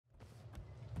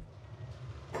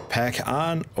Pack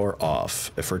on or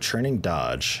off? If we're training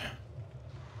dodge,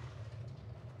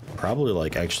 probably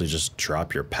like actually just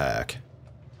drop your pack.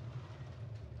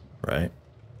 Right?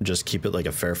 Just keep it like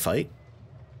a fair fight.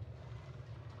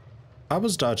 I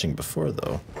was dodging before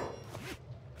though.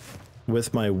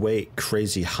 With my weight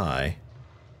crazy high.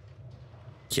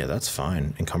 Yeah, that's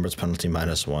fine. Encumbrance penalty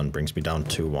 -1 brings me down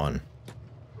 2-1.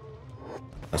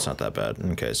 That's not that bad.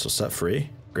 Okay, so set free.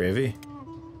 Gravy.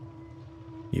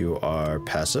 You are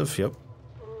passive, yep.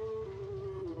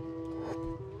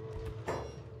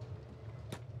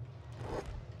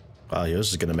 Wow,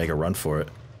 yours is gonna make a run for it.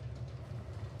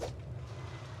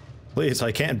 Please,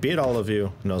 I can't beat all of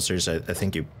you. No, seriously, I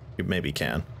think you maybe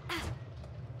can.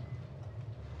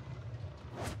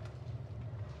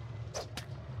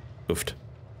 Oofed.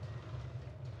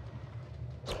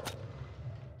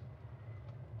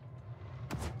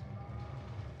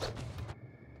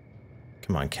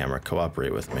 Come on, camera,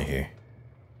 cooperate with me here.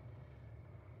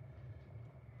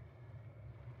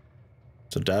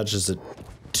 So dodge is at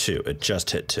 2. It just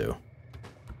hit 2.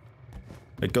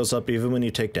 It goes up even when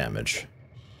you take damage.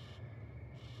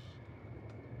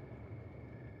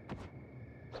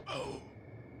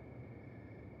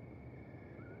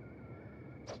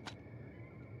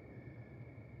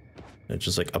 It's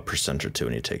just like a % or 2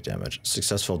 when you take damage.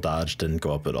 Successful dodge didn't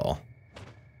go up at all.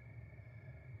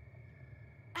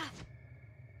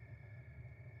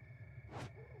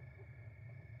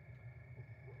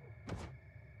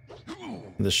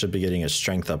 This should be getting his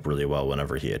strength up really well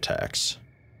whenever he attacks.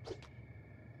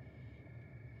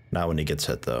 Not when he gets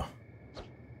hit, though.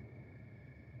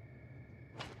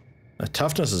 The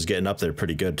toughness is getting up there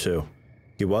pretty good, too.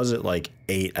 He was at like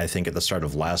 8, I think, at the start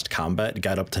of last combat.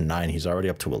 Got up to 9. He's already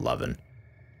up to 11.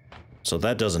 So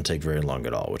that doesn't take very long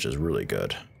at all, which is really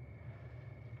good.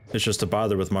 It's just a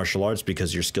bother with martial arts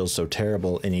because your skill's so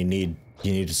terrible and you need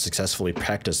to successfully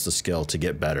practice the skill to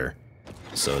get better.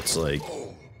 So it's like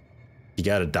you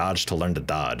gotta dodge to learn to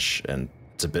dodge, and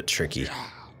it's a bit tricky.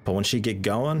 But once you get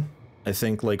going, I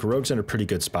think like Rogue's in a pretty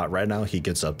good spot right now. He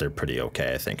gets up there pretty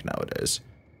okay, I think, nowadays.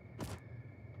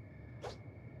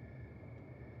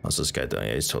 How's this guy doing?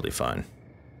 Yeah, he's totally fine.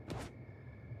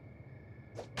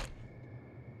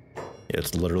 Yeah,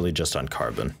 it's literally just on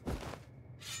carbon.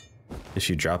 If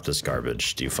you drop this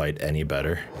garbage, do you fight any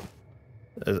better?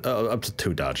 Up to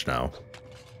 2 dodge now.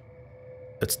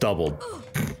 It's doubled.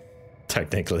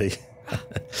 Technically.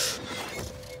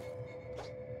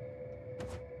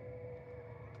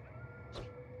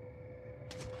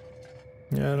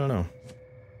 Yeah, I don't know.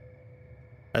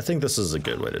 I think this is a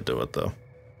good way to do it, though.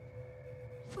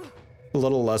 A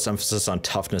little less emphasis on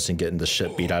toughness and getting the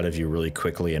shit beat out of you really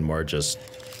quickly, and more just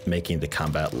making the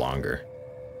combat longer.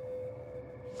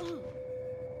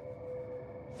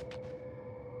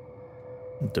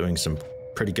 I'm doing some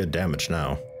pretty good damage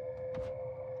now.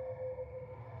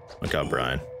 Look out,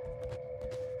 Brian.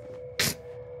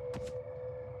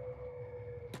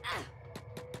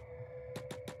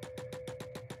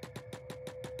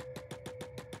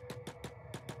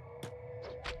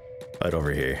 Right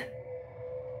over here.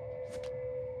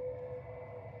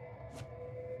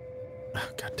 Oh,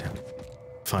 goddamn.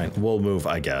 Fine, we'll move,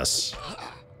 I guess.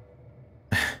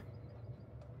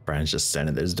 Brian's just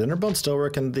standing there. Is Dinnerbone still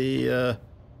working the,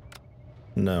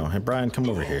 No. Hey, Brian, come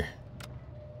over here.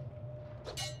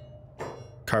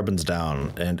 Carbon's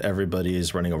down, and everybody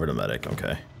is running over to medic.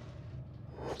 Okay.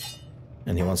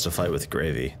 And he wants to fight with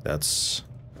Gravy. That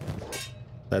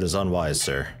is unwise,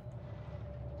 sir.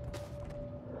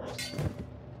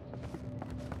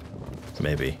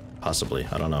 Maybe. Possibly.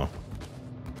 I don't know.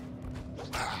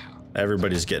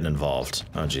 Everybody's getting involved.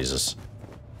 Oh, Jesus.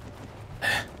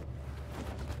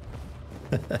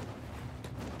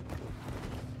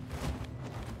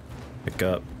 Pick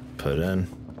up. Put in.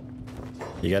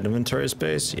 You got inventory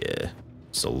space? Yeah.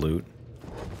 Salute.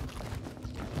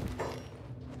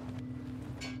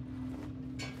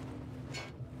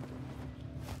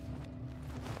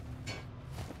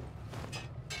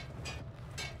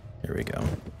 Here we go.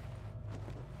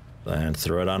 And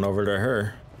throw it on over to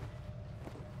her.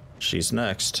 She's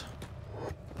next.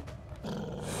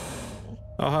 Oh,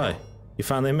 hi. You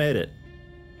finally made it.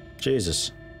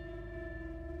 Jesus.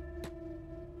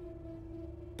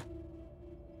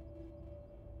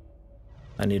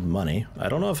 I need money. I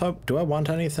don't know if do I want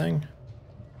anything?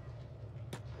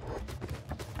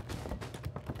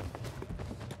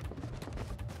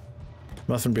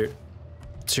 Muffin beer.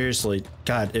 Seriously,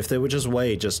 God, if they would just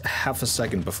wait just half a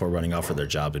second before running off for their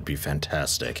job, it'd be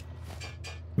fantastic.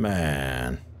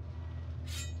 Man.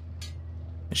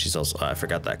 And she's also, I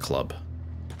forgot that club.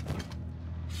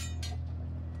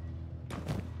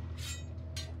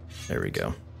 There we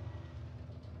go.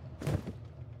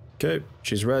 Okay,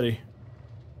 she's ready.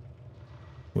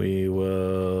 We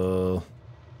will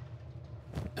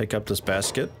pick up this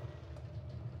basket.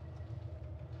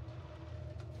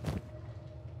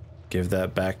 Give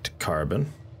that back to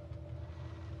Carbon.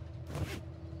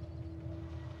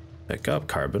 Pick up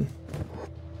Carbon.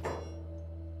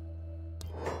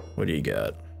 What do you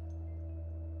got?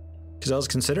 Because I was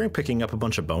considering picking up a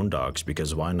bunch of bone dogs,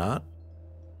 because why not?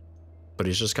 But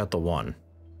he's just got the one.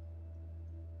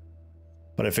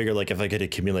 But I figured, like, if I could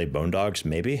accumulate bone dogs,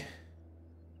 maybe.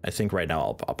 I think right now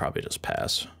I'll probably just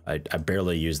pass. I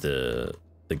barely use the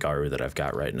Garu that I've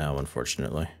got right now,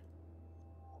 unfortunately.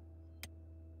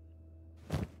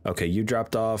 Okay, you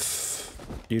dropped off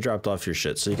your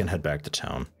shit, so you can head back to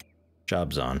town.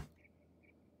 Job's on.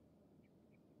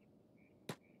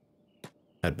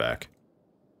 Head back.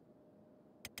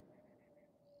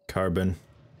 Carbon.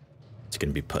 It's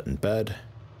gonna be put in bed.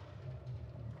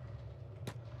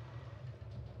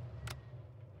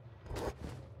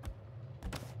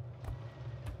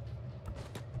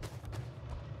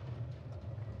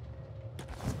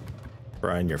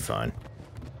 Brian, you're fine.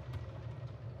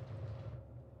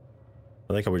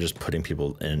 I like how we're just putting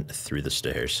people in through the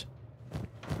stairs.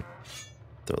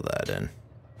 Throw that in.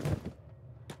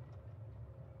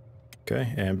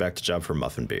 Okay, and back to job for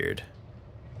Muffin Beard.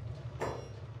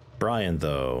 Brian,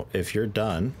 though, if you're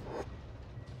done,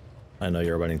 I know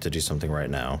you're wanting to do something right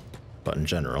now, but in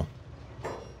general,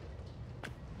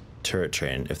 turret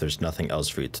train if there's nothing else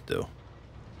for you to do.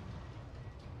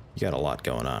 You got a lot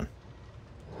going on.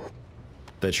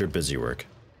 That's your busy work.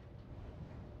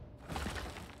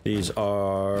 These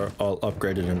are all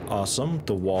upgraded and awesome.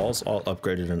 The walls all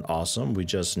upgraded and awesome. We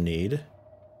just need...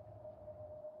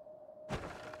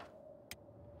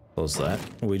 Close that.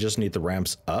 We just need the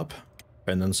ramps up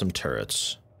and then some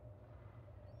turrets.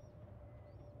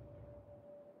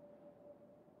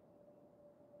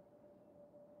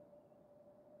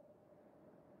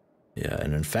 Yeah,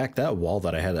 and in fact, that wall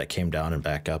that I had that came down and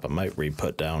back up, I might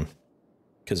re-put down.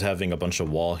 Because having a bunch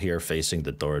of wall here facing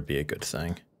the door would be a good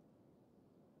thing.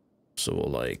 So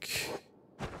we'll, like,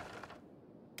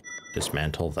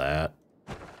 dismantle that.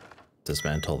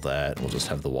 Dismantle that. We'll just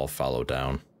have the wall follow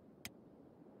down.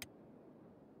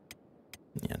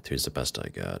 Yeah, three's the best I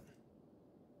got.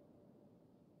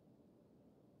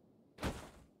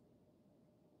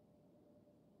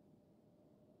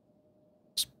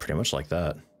 It's pretty much like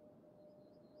that.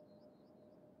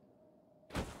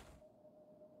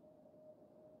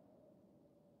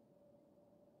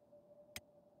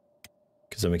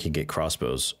 Because then we can get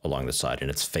crossbows along the side and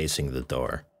it's facing the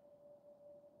door.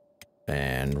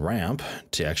 And ramp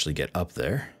to actually get up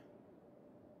there.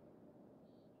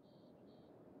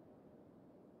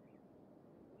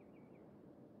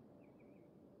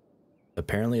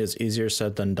 Apparently it's easier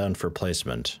said than done for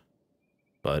placement,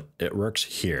 but it works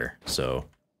here, so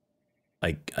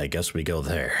I guess we go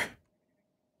there.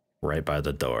 Right by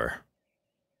the door.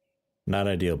 Not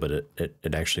ideal, but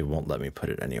it actually won't let me put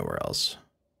it anywhere else.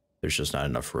 There's just not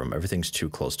enough room. Everything's too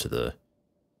close to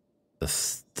the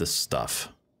stuff.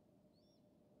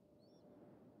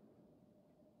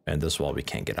 And this wall we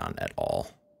can't get on at all.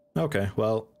 Okay,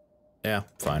 well, yeah,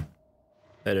 fine.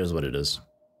 It is what it is.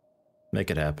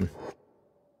 Make it happen.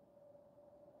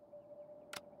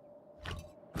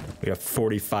 We got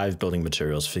 45 building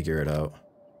materials, figure it out.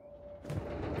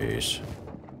 Jeez.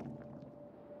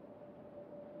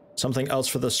 Something else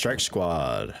for the strike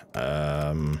squad.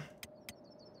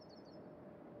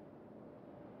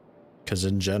 Because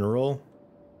in general,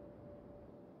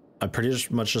 I pretty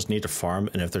much just need to farm,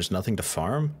 and if there's nothing to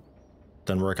farm,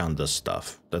 then work on this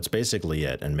stuff. That's basically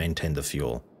it, and maintain the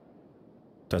fuel.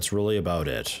 That's really about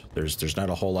it. There's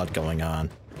not a whole lot going on.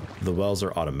 The wells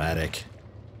are automatic.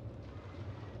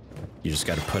 You just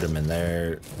got to put them in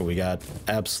there. We got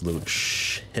absolute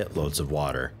shitloads of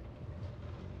water.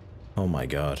 Oh my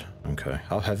god. Okay.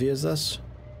 How heavy is this?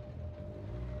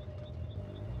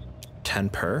 10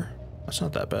 per? That's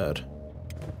not that bad.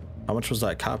 How much was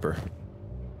that copper?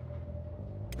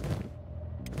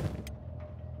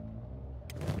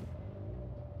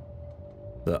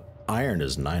 The iron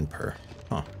is 9 per.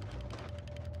 Huh.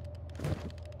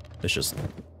 It's just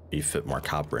you fit more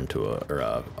copper into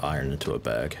iron into a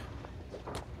bag.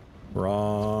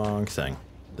 Wrong thing.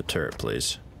 The turret,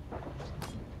 please.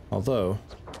 Although,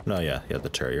 no, yeah, the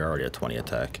turret. You're already at 20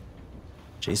 attack.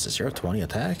 Jesus, you're at 20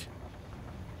 attack?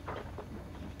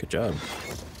 Good job.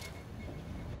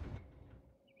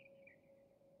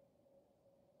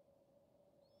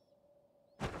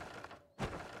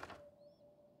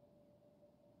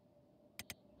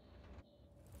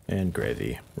 And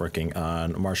Gravy, working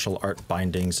on martial art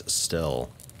bindings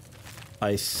still.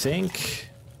 I think...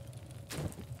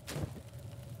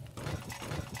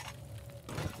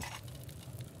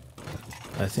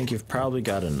 you've probably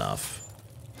got enough.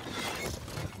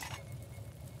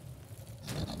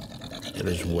 Yeah,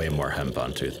 there's way more hemp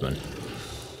on Toothman.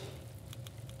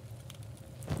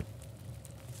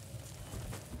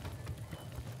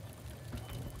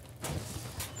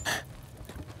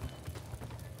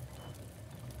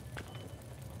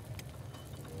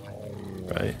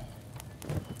 Right.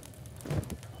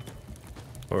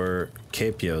 Or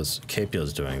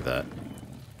Capio's doing that.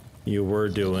 You were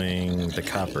doing the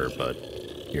copper, but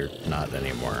you're not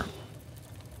anymore.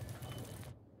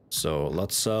 So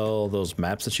let's sell those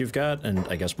maps that you've got, and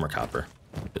I guess more copper,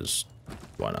 because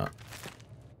why not?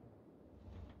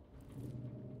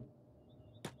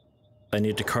 I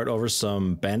need to cart over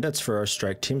some bandits for our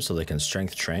strike team so they can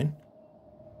strength train.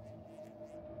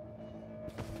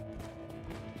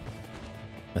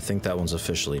 I think that one's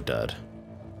officially dead.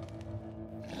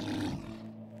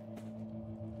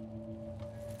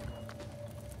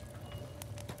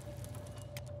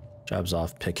 Job's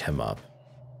off, pick him up.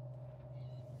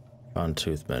 Found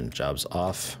Toothman, job's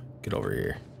off, get over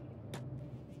here.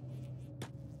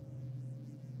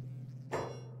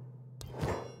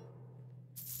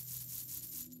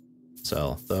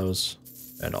 Sell those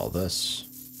and all this.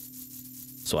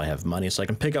 So I have money, so I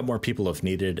can pick up more people if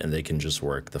needed, and they can just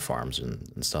work the farms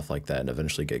and stuff like that and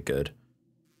eventually get good.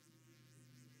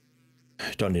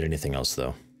 Don't need anything else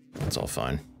though. That's all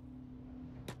fine.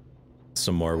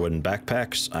 Some more wooden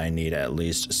backpacks. I need at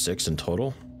least 6 in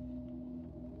total.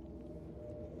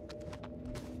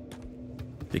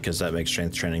 Because that makes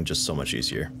strength training just so much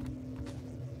easier.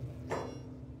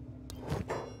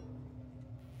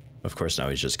 Of course, now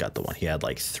he's just got the one. He had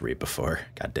like 3 before.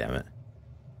 God damn it.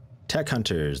 Tech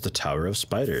Hunters, the Tower of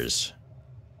Spiders.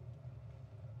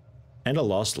 And a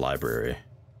lost library.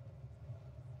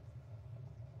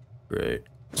 Great.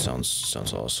 Sounds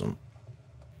awesome.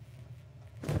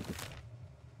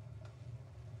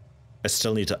 I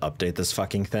still need to update this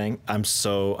fucking thing. I'm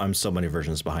so many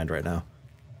versions behind right now.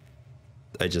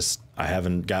 I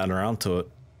haven't gotten around to it.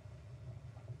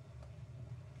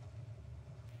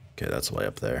 Okay, that's way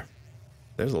up there.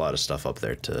 There's a lot of stuff up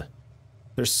there too.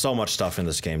 There's so much stuff in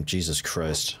this game, Jesus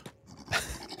Christ.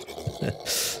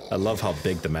 I love how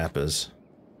big the map is.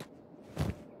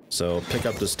 So pick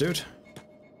up this dude.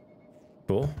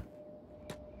 Cool.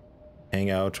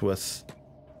 Hang out with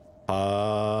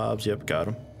Hobbs. Yep, got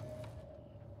him.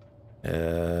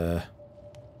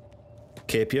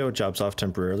 Capio, jobs off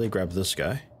temporarily. Grab this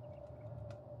guy.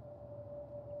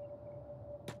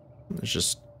 There's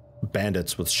just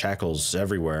bandits with shackles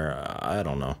everywhere. I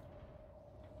don't know.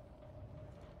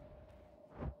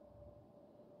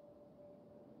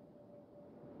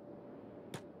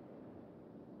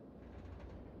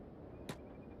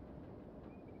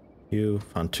 You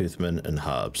found Toothman and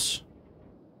Hobbs.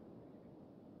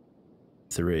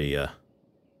 3, get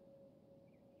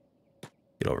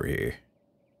over here.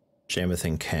 Jameth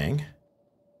and Kang.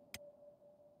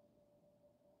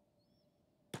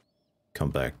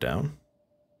 Come back down.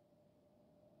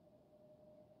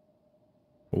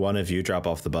 One of you drop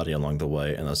off the body along the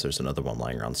way, unless there's another one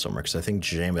lying around somewhere, because I think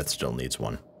Jameth still needs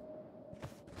one.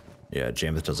 Yeah,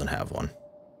 Jameth doesn't have one.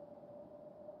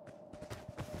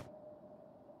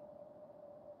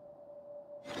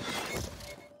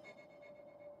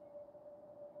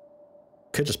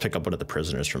 Could just pick up one of the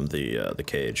prisoners from the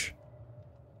cage.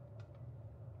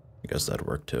 I guess that'd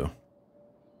work too.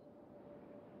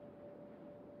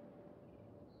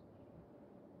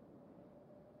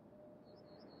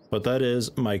 But that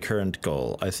is my current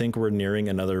goal. I think we're nearing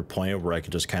another point where I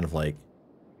could just kind of like,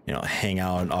 you know, hang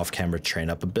out and off camera train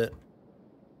up a bit.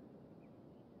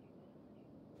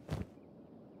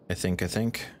 I think.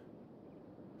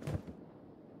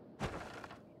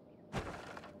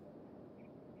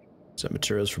 Is that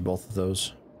materials for both of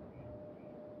those?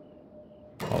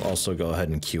 I'll also go ahead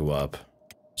and queue up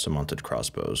some mounted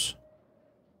crossbows.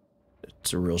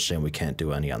 It's a real shame we can't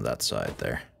do any on that side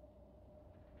there.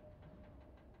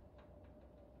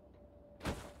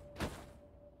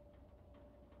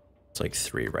 It's like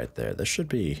 3 right there. That should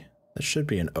be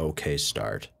an okay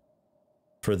start.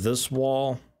 For this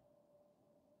wall,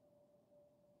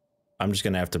 I'm just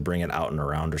gonna have to bring it out and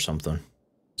around or something.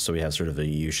 So we have sort of a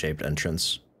U-shaped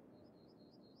entrance.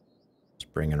 Let's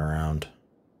bring it around.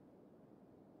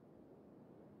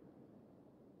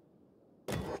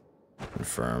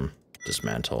 Confirm.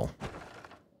 Dismantle.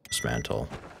 Dismantle.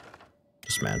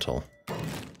 Dismantle.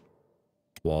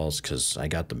 Walls, because I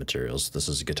got the materials. This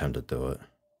is a good time to do it.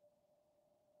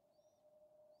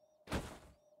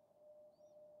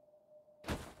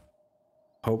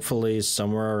 Hopefully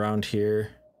somewhere around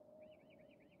here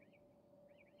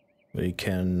we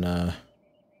can and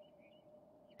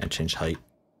change height.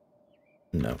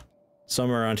 No.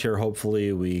 Somewhere around here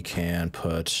hopefully we can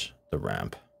put the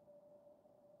ramp.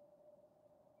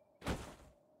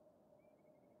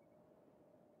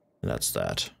 And that's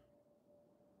that.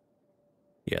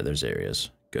 Yeah, there's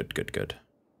areas. Good, good, good.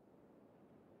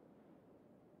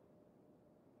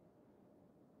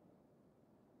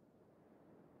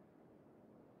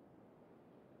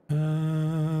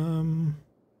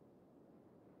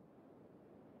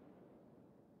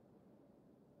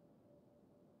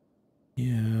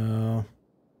 Yeah.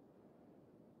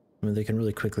 I mean, they can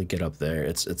really quickly get up there.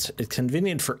 It's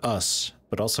convenient for us,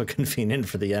 but also convenient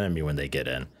for the enemy when they get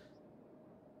in.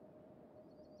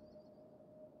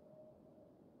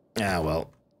 Yeah,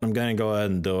 well, I'm gonna go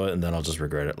ahead and do it, and then I'll just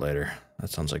regret it later. That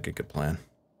sounds like a good plan.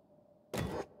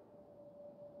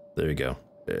 There you go.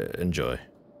 Enjoy.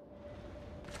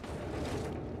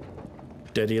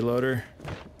 Daddy loader.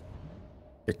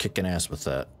 You're kicking ass with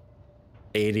that.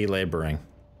 80 laboring.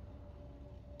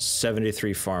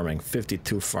 73 farming.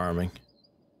 52 farming.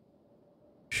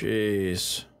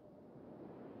 Jeez.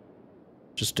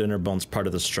 Just Dinnerbone's part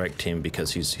of the strike team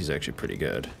because he's actually pretty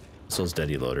good. So is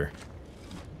Daddy loader.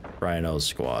 Rhino's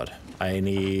squad. I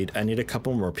need a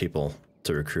couple more people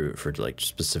to recruit for like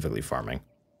specifically farming.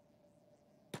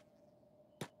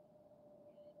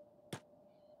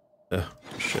 Oh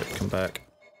shit, come back.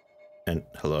 And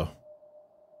hello.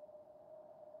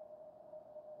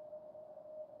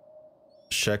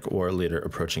 Check war leader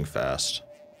approaching fast.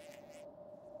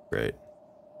 Great.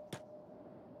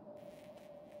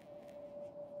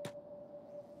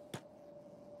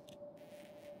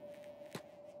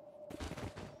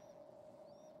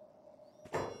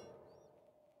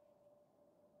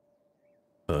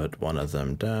 Put one of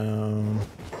them down.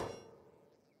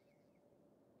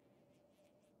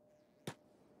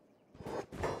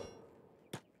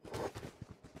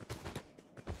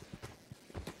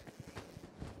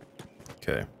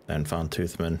 Okay, and found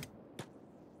Toothman.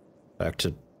 Back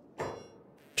to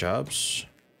jobs,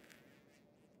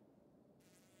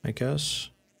 I guess.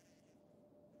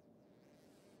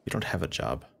 You don't have a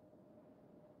job.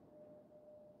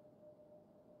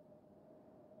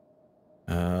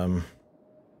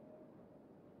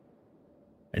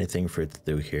 Anything for it to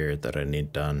do here that I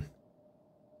need done?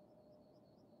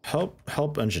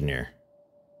 Help engineer,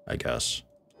 I guess.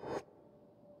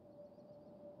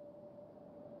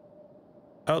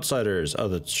 Outsiders, oh,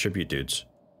 the tribute dudes.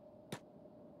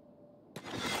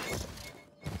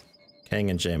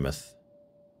 Kang and Jameth.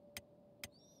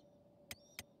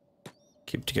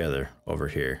 Keep together over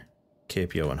here.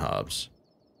 KPO and Hobbs.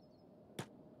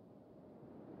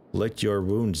 Licked your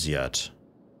wounds yet?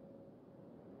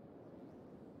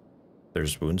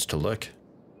 There's wounds to lick.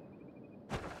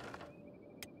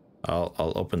 I'll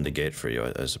open the gate for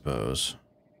you, I suppose.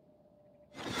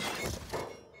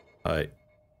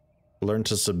 Learn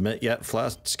to submit yet,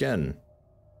 flat skin.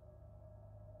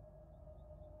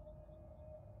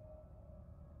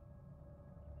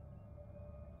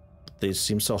 They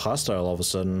seem so hostile all of a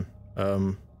sudden.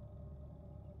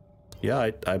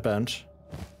 Yeah, I bent.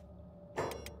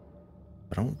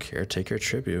 I don't care, take your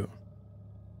tribute.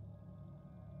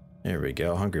 There we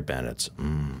go, hungry bandits.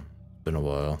 Been a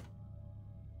while.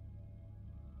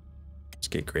 Let's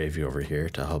get Gravy over here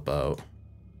to help out.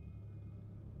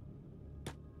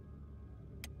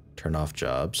 Turn off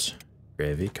jobs.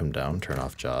 Gravy, come down, turn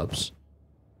off jobs.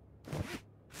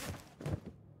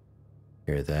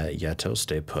 Hear that, Yeto,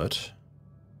 stay put.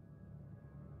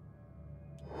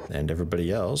 And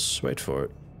everybody else, wait for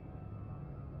it.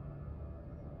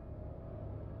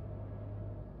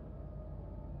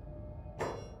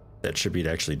 That should be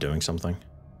actually doing something.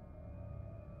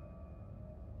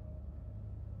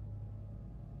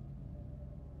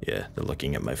 Yeah, they're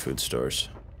looking at my food stores.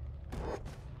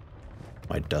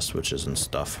 My dust switches and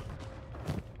stuff.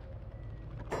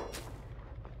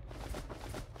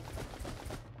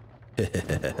 I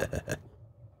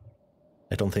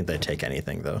don't think they take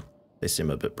anything though. They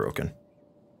seem a bit broken.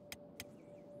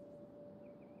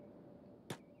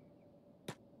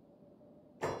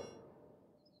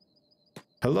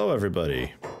 Hello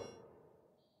everybody.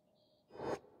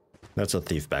 That's a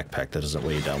thief backpack that doesn't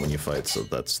weigh you down when you fight, so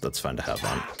that's fine to have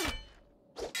on.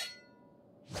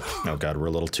 Oh god, we're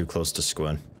a little too close to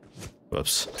Squin.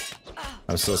 Whoops.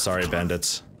 I'm so sorry,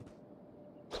 bandits.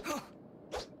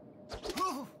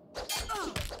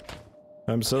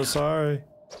 I'm so sorry.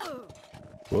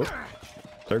 Whoop.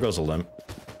 There goes a limb.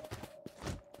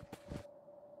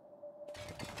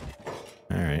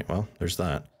 Alright, well, there's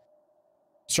that.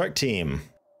 Strike team.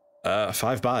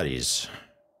 5 bodies.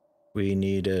 We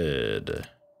needed...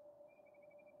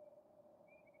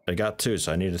 I got 2,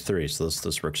 so I needed 3, so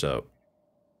this works out.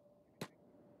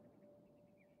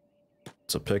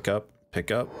 So pick up.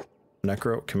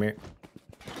 Necro, come here.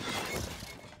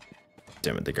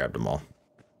 Damn it, they grabbed them all.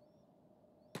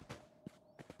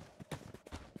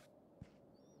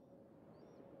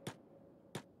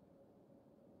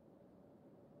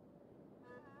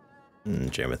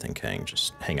 Jameth and Kang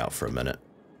just hang out for a minute.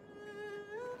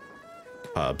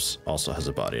 Hobbs also has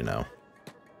a body now.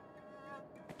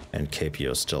 And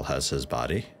KPO still has his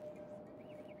body.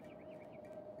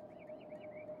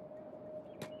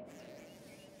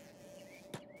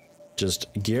 Just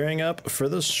gearing up for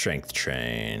the strength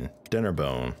train.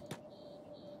 Dinnerbone.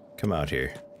 Come out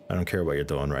here. I don't care what you're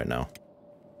doing right now.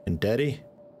 And Daddy,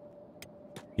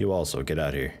 you also get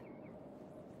out here.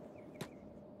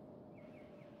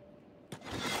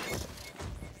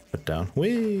 Put down.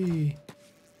 Whee!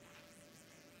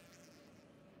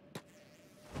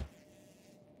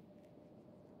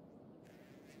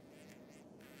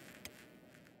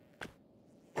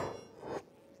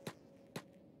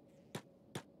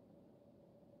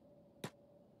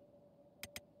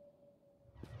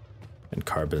 And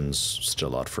Carbon's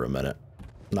still out for a minute.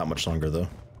 Not much longer, though.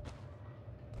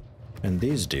 And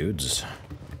these dudes,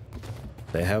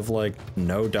 they have, like,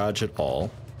 no dodge at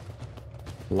all.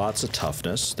 Lots of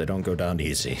toughness. They don't go down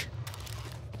easy.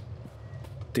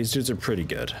 These dudes are pretty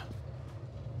good.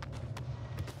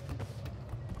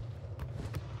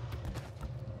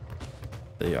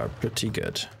 They are pretty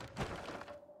good.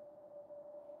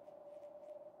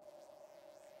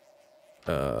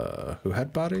 Who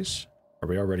had bodies? Are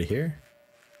we already here?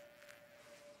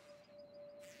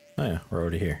 Oh yeah, we're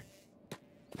already here.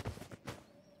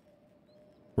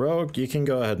 Rogue, you can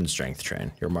go ahead and strength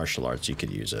train. Your martial arts, you could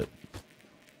use it.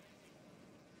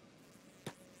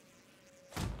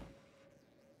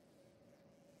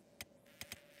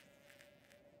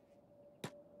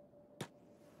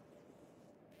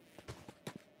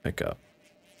 Pick up.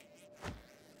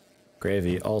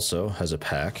 Gravy also has a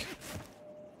pack.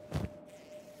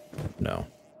 No.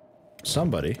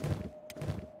 Somebody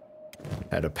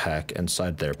had a pack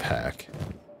inside their pack.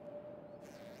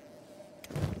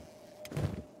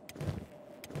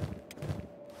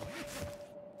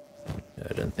 Yeah,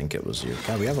 I didn't think it was you.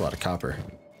 God, we have a lot of copper.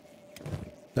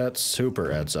 That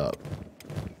super adds up.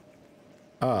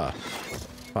 Ah,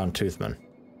 Von Toothman.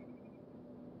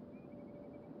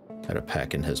 Had a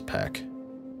pack in his pack.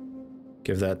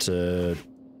 Give that to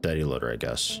Daddy Loader, I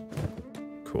guess.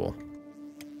 Cool.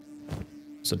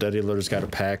 So Daddy Loader's got a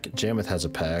pack. Jameth has a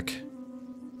pack.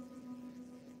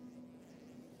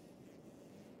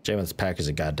 Jameth's pack is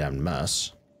a goddamn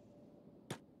mess.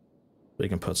 We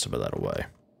can put some of that away.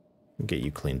 Get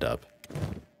you cleaned up.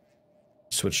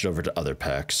 Switch it over to other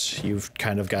packs. You've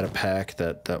kind of got a pack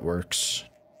that works.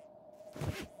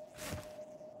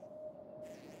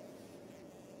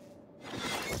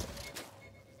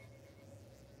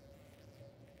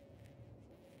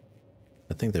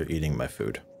 I think they're eating my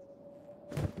food.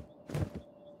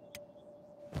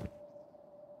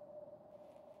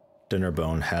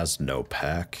 Dinnerbone has no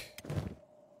pack.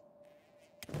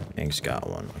 Hank's got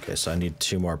one. Okay, so I need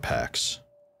 2 more packs.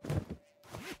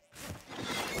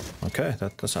 Okay,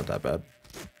 that's not that bad.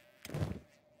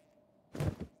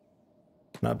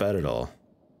 Not bad at all.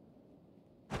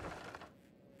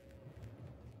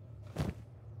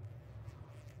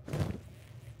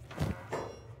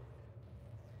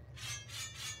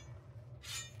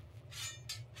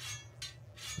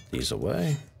 These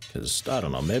away, because I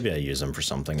don't know, maybe I use them for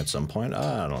something at some point.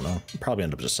 I don't know. Probably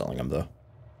end up just selling them though.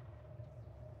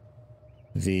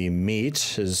 The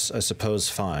meat is, I suppose,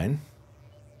 fine.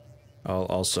 I'll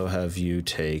also have you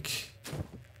take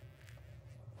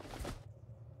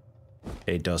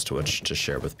a dust witch to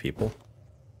share with people.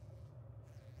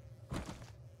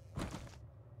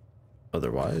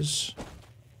 Otherwise,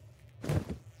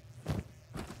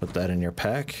 put that in your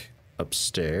pack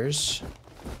upstairs.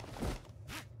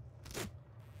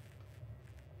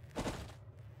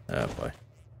 Oh boy,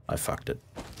 I fucked it.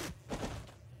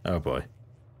 Oh boy.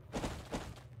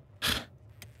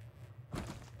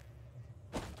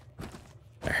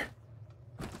 There.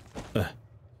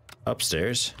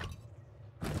 Upstairs?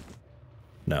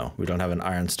 No, we don't have an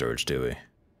iron storage, do we?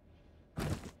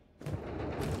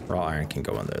 Raw iron can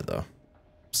go in there though.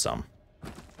 Some.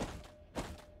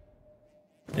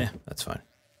 Yeah, that's fine.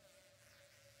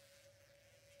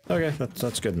 Okay,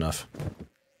 that's good enough.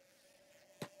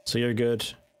 So you're good.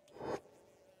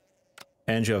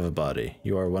 And you have a body.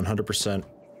 You are 100%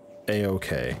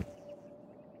 A-okay.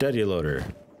 Daddy Loader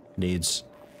needs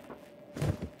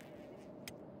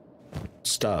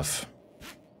stuff.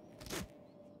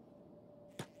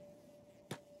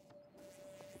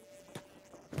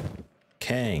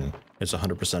 Kang is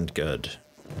 100% good.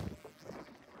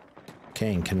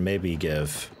 Kang can maybe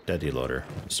give Daddy Loader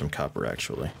some copper,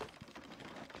 actually.